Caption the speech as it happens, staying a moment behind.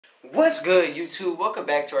What's good, YouTube? Welcome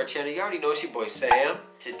back to our channel. You already know it's your boy Sam.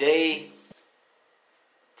 Today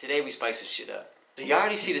we spice this shit up. So you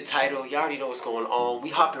already see the title. You already know what's going on.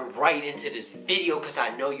 We hopping right into this video because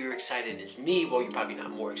I know you're excited as me. Well, you're probably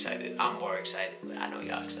not more excited. I'm more excited, but I know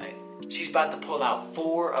y'all excited. She's about to pull out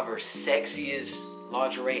 4 of her sexiest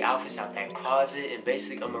lingerie outfits out that closet, and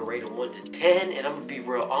basically I'm gonna rate them 1 to 10, and I'm gonna be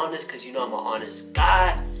real honest because you know I'm an honest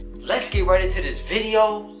guy. Let's get right into this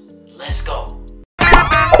video. Let's go.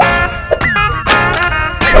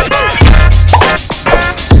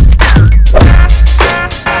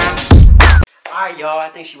 Alright, y'all, I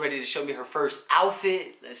think she's ready to show me her first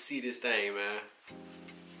outfit. Let's see this thing, man.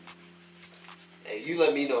 Hey, you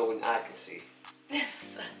let me know when I can see.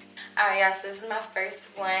 Alright, y'all, so this is my first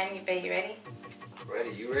one. You ready?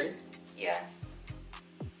 Ready? You ready? Yeah.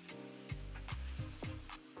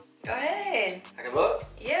 Go ahead. I can look?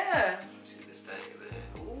 Yeah. See this thing, man.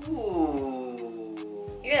 Ooh.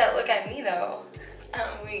 You gotta look at me, though.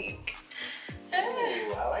 I'm weak.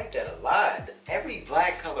 Ooh, I like that a lot. Every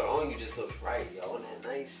black color on you just looks right, yo. And that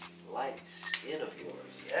nice, light skin of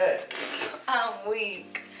yours. Yeah. I'm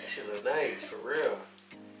weak. That shit look nice, for real.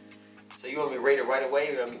 So you want me to rate it right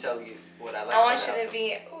away, or let me tell you what I like? I want you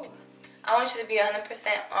to be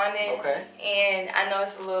 100% honest. Okay. And I know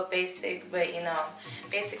it's a little basic, but you know,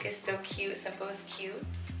 basic is still cute. Simple is cute.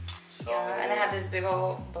 So, yeah, and I have this big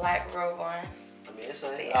old black robe on. I mean, it's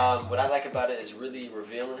like, what I like about it is really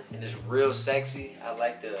revealing and it's real sexy. I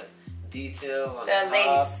like the detail on the top.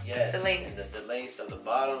 Lace. Yes, the lace. And the lace of the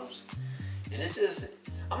bottoms. And it's just,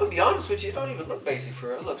 I'm gonna be honest with you, it don't even look basic for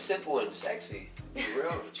her. It looks simple and sexy. Be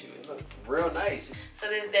real with you. It looks real nice. So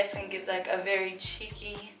this definitely gives like a very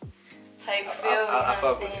cheeky type feel. I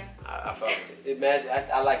fuck with it. I fuck with it.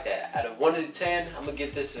 I like that. Out of 1 to 10, I'm gonna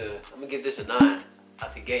give this a 9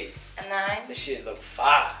 out the gate. A 9? This shit look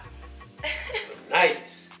fire. Look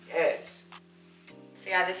nice. Yes. So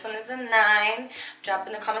yeah, this one is a 9. Drop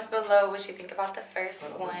in the comments below what you think about the first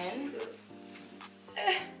one.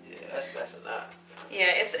 Yeah, that's a 9.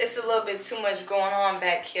 Yeah, it's a little bit too much going on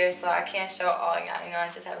back here, so I can't show all y'all. You know, I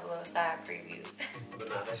just have a little side preview. But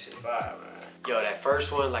nah, that shit fire, man. Yo, that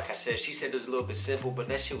first one, like I said, she said it was a little bit simple, but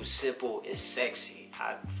that shit was simple and sexy.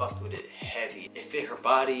 I fucked with it heavy. It fit her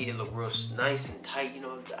body. It looked real nice and tight. You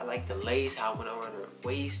know, I like the lace, how it went around her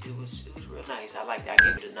waist. It was real nice. I like that. I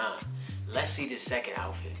gave it a 9. Let's see the second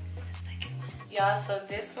outfit. Y'all, so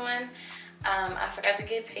this one, I forgot to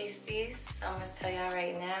get pasties, so I'm gonna tell y'all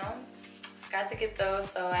right now. Forgot to get those,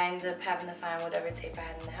 so I ended up having to find whatever tape I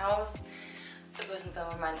had in the house to put some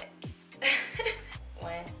over my lips.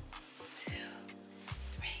 1, 2,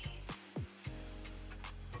 3.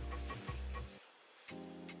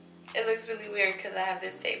 It looks really weird because I have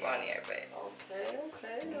this tape on here, but okay.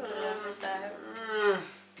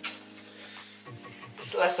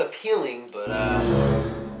 It's less appealing, but I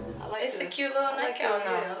like it's a cute little nightgown.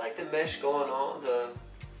 Yeah, I like the mesh going on.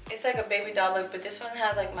 It's like a baby doll look, but this one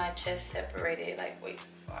has like my chest separated like way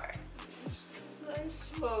too far. Nice,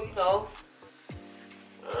 it's a little, you know.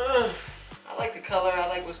 I like the color. I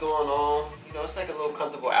like what's going on. You know, it's like a little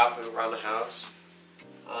comfortable outfit around the house.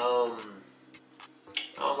 I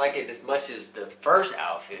don't like it as much as the first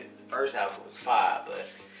outfit. The first outfit was 5, but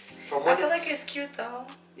from 1 I feel like it's cute though.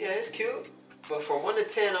 Yeah, it's cute. But from 1 to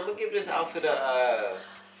 10, I'm gonna give this outfit a.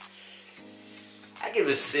 I give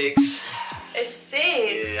it a 6. A 6.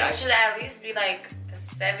 Yeah, This should at least be like a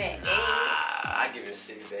 7, 8. I give it a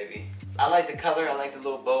 6, baby. I like the color. I like the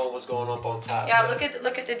little bow and what's going up on top. Yeah, look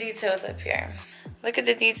at the details up here. Look at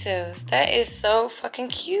the details. That is so fucking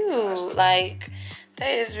cute. Like,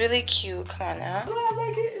 that is really cute. Come on now. No, I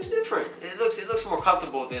like it. It's different. It looks more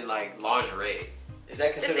comfortable than like lingerie. Is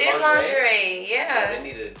that considered This is lingerie, yeah. They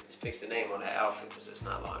need to fix the name on that outfit because it's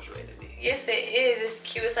not lingerie to me. Yes, it is. It's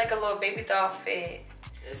cute. It's like a little baby doll fit.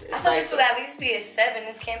 It's I thought nice. this would at least be a 7.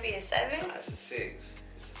 This can't be a 7. Nah, it's a 6.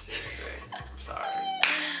 It's a 6, right? I'm sorry.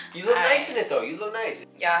 You look nice in it though. You look nice.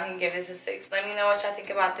 Y'all can give this a 6. Let me know what y'all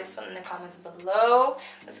think about this one in the comments below.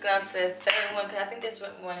 Let's get on to the third one because I think this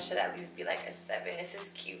one should at least be like a 7. This is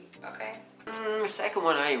cute, okay? The second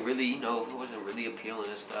one, I ain't really, you know, it wasn't really appealing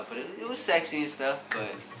and stuff, but it was sexy and stuff.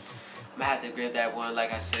 But I'm gonna have to give that one,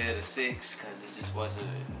 like I said, a 6 because it just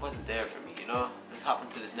wasn't there for me, you know. Let's hop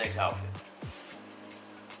into this next outfit.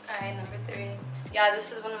 Alright, number 3. Yeah,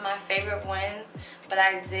 this is one of my favorite ones, but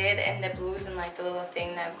I did end up losing like the little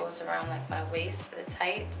thing that goes around like my waist for the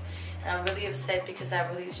tights. And I'm really upset because I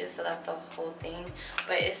really just left the whole thing,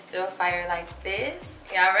 but it's still fire like this.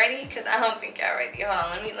 Y'all ready? Cause I don't think y'all ready. Hold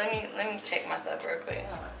on, let me check myself real quick.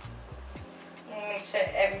 Hold on. Let me make sure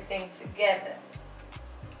everything's together.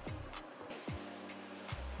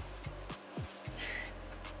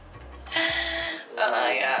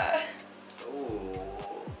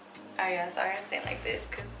 yeah, sorry I stand like this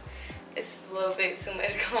because it's just a little bit too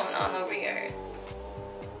much going on over here.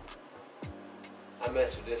 I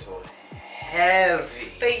messed with this one.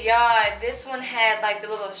 Heavy. But y'all, this one had like the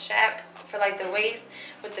little strap for like the waist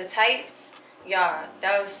with the tights. Y'all,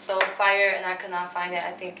 that was so fire and I could not find it.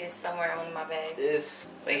 I think it's somewhere on my bags. This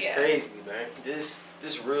yeah. Crazy, man. This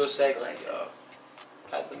real sexy, Like y'all.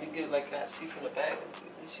 Let me get it like I see from the back. Let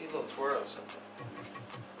me see a little twirl or something.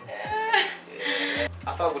 Yeah.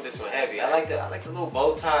 I fuck with this one heavy. I like the little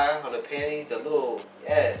bow tie on the panties. The little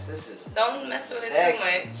this is. Don't mess with sexy.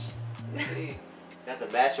 it too much. See, got the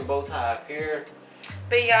matching bow tie up here.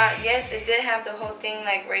 But y'all, yes, it did have the whole thing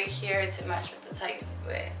like right here to match with the tights,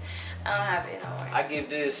 but I don't have it. Don't worry.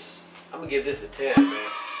 I'm gonna give this a 10, man.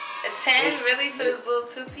 A 10 really for this little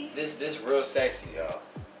two-piece? This real sexy, y'all.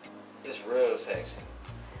 This real sexy.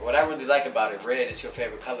 What I really like about it, red is your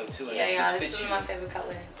favorite color too. And Yeah, this is my favorite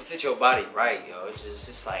colors. It fits your body right, yo.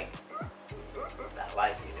 It's like, I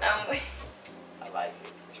like it. I like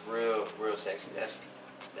it. It's real sexy.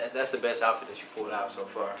 That's the best outfit that you pulled out so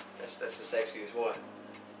far. That's the sexiest one.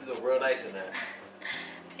 You look real nice in that.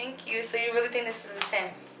 Thank you. So you really think this is a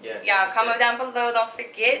 10? Yes. Y'all, comment down below. Don't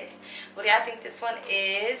forget what y'all think this one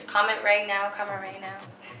is. Comment right now. Comment right now.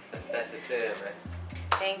 That's the 10, man.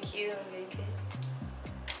 Thank you.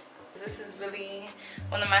 This is really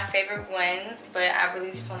one of my favorite ones, but I really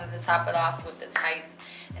just wanted to top it off with the tights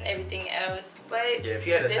and everything else. But yeah, if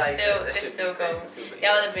you had the tights, this still goes. Too,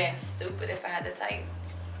 that would have been stupid if I had the tights.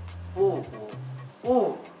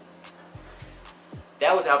 Ooh.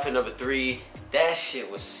 That was outfit number 3. That shit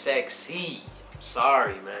was sexy. I'm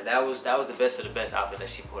sorry, man. That was the best of the best outfit that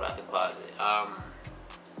she pulled out the closet.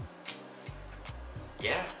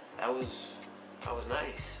 Yeah, that was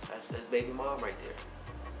nice. That's baby mom right there.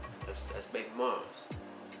 That's baby mom's.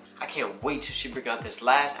 I can't wait till she bring out this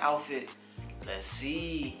last outfit. Let's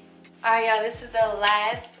see. Alright, y'all, this is the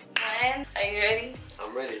last one. Are you ready?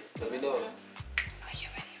 I'm ready. Let me know. Are you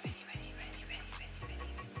ready?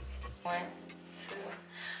 1,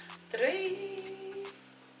 2, 3.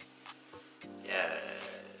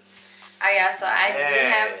 Yes. Alright, y'all, so I do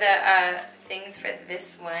have the things for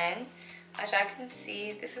this one. As y'all can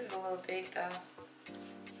see, this is a little big though.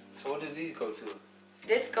 So what did these go to?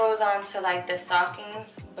 This goes on to like the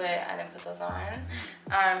stockings, but I didn't put those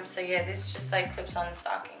on. So yeah, this just like clips on the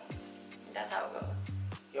stockings. That's how it goes.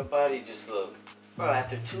 Your body just look, bro.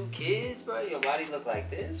 After 2 kids, bro, your body look like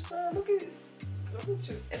this, bro. Look at you.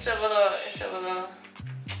 It's a little.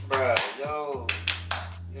 Bro, yo.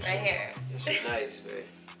 Right here. Your shit nice, man.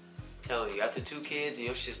 Telling you, after 2 kids,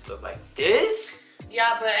 your shit look like this.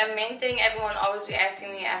 Yeah, but a main thing everyone always be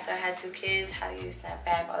asking me after I had 2 kids, how do you snap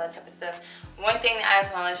back, all that type of stuff. One thing that I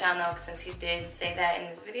just want to let y'all know, since he did say that in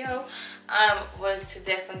this video, was to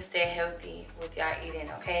definitely stay healthy with y'all eating,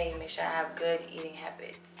 okay? Make sure I have good eating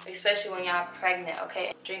habits, especially when y'all pregnant,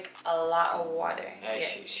 okay? Drink a lot of water. Hey,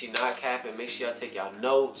 yes. she not capping. Make sure y'all take y'all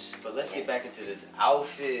notes. But let's get back into this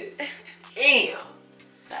outfit. Damn.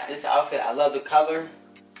 This outfit, I love the color.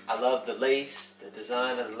 I love the lace, the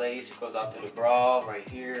design of the lace. It goes out to the bra right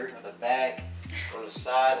here, on the back, on the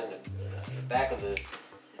side, and the back of the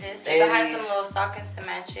If I had some little stockings to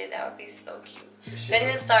match it, that would be so cute. They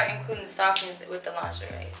need to start including stockings with the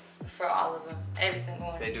lingerie for all of them, every single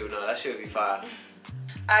one. They do, no, that should be fine.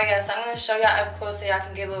 Alright guys, so I'm going to show y'all up close so y'all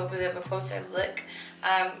can get a little bit of a closer look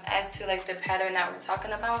as to like the pattern that we're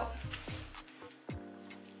talking about.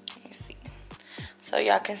 Let me see. So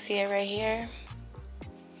y'all can see it right here.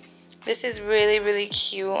 This is really, really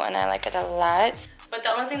cute and I like it a lot. But the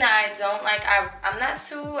only thing that I don't like, I'm not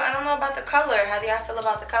too, I don't know about the color. How do y'all feel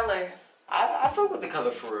about the color? I fuck with the color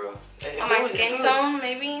for real. On my skin tone,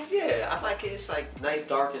 maybe? Yeah, I like it. It's like nice,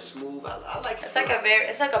 dark, and smooth. I like it.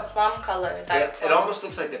 It's like a plum color. Yeah, it almost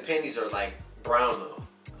looks like the panties are like brown though.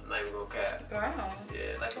 I'm not even gonna cap. Brown?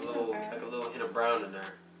 Yeah, like a little hint of brown in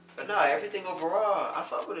there. But no, everything overall, I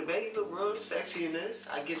fuck with it, baby. You look real sexy in this.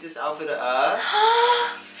 I give this outfit a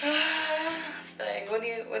So, what do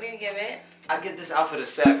you give it? I give this outfit a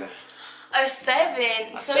 7. A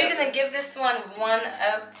 7? So you're gonna give this one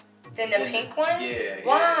up than the pink one? Yeah.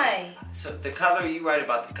 Why? So the color, you right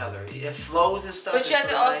about the color. It flows and stuff. But you have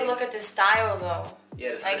to also nice. look at the style though.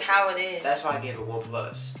 Yeah, like how it is. That's why I gave it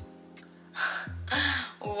 1+.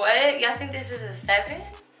 What? Y'all think this is a 7?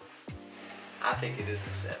 I think it is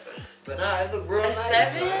a 7. But nah, it look real nice. A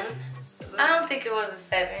 7? Man. I don't think it was a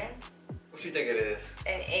 7. What you think it is?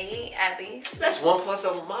 An 8 at least. That's 1+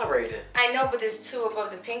 over my rating. I know, but there's 2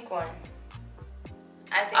 above the pink one.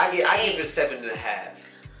 I think I give it a 7.5.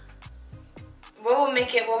 What will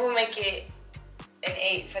make it an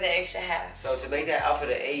 8 for the extra half? So to make that outfit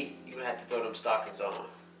an 8, you would have to throw them stockings on.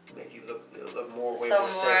 Make you look more, way so more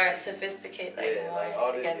more sexy. sophisticated, like Yeah, more like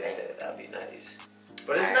all this. together. Yeah, that'd be nice.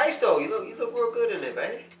 But it's nice though. You look real good in it,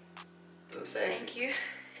 babe. You look sexy. Thank you.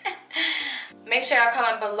 Make sure y'all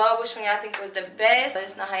comment below which one y'all think was the best. Let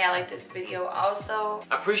us know how y'all like this video also.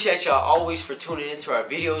 I appreciate y'all always for tuning into our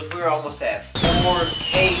videos. We're almost at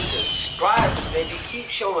 4K subscribers, baby. Keep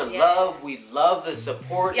showing love. We love the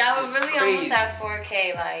support. Y'all were really crazy. almost at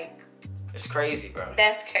 4K, like. It's crazy, bro.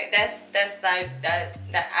 That's crazy. That's like that.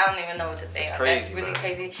 I don't even know what to say. It's crazy, that's really bro.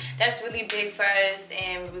 crazy. That's really big for us,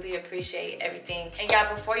 and we really appreciate everything. And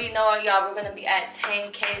y'all, before you know it, y'all, we're gonna be at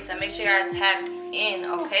 10K. So make sure y'all tap in,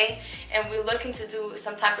 okay? And we're looking to do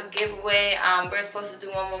some type of giveaway. We're supposed to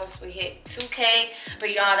do one once we hit 2K,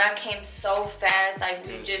 but y'all, that came so fast. Like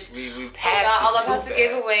we passed all about the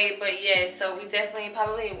giveaway. But yeah, so we definitely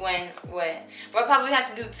probably we'll probably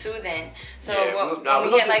have to do 2 then. So when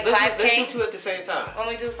we hit like 5K. Let's do 2 at the same time. When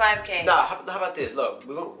we do 5K. Nah, how about this? Look,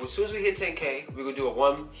 as soon as we hit 10K, we're gonna do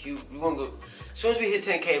as soon as we hit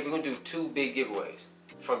 10K, we're gonna do 2 big giveaways.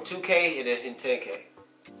 From 2K and then in 10K.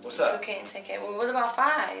 What's up? 2K and 10K. Well, what about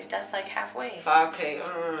 5? That's like halfway. 5K,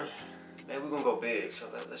 man, we're gonna go big, so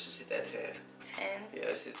let's just hit that 10. 10? Yeah,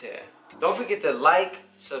 let's hit 10. Don't forget to like,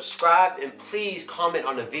 subscribe, and please comment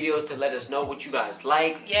on the videos to let us know what you guys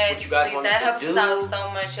like, yes, what you guys please. want us That to helps us out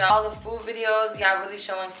so much, y'all. All the food videos, y'all really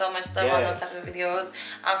showing so much love on those types of videos.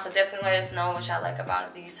 So definitely let us know what y'all like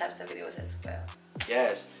about these types of videos as well.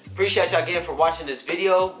 Yes. Appreciate y'all again for watching this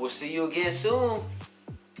video. We'll see you again soon.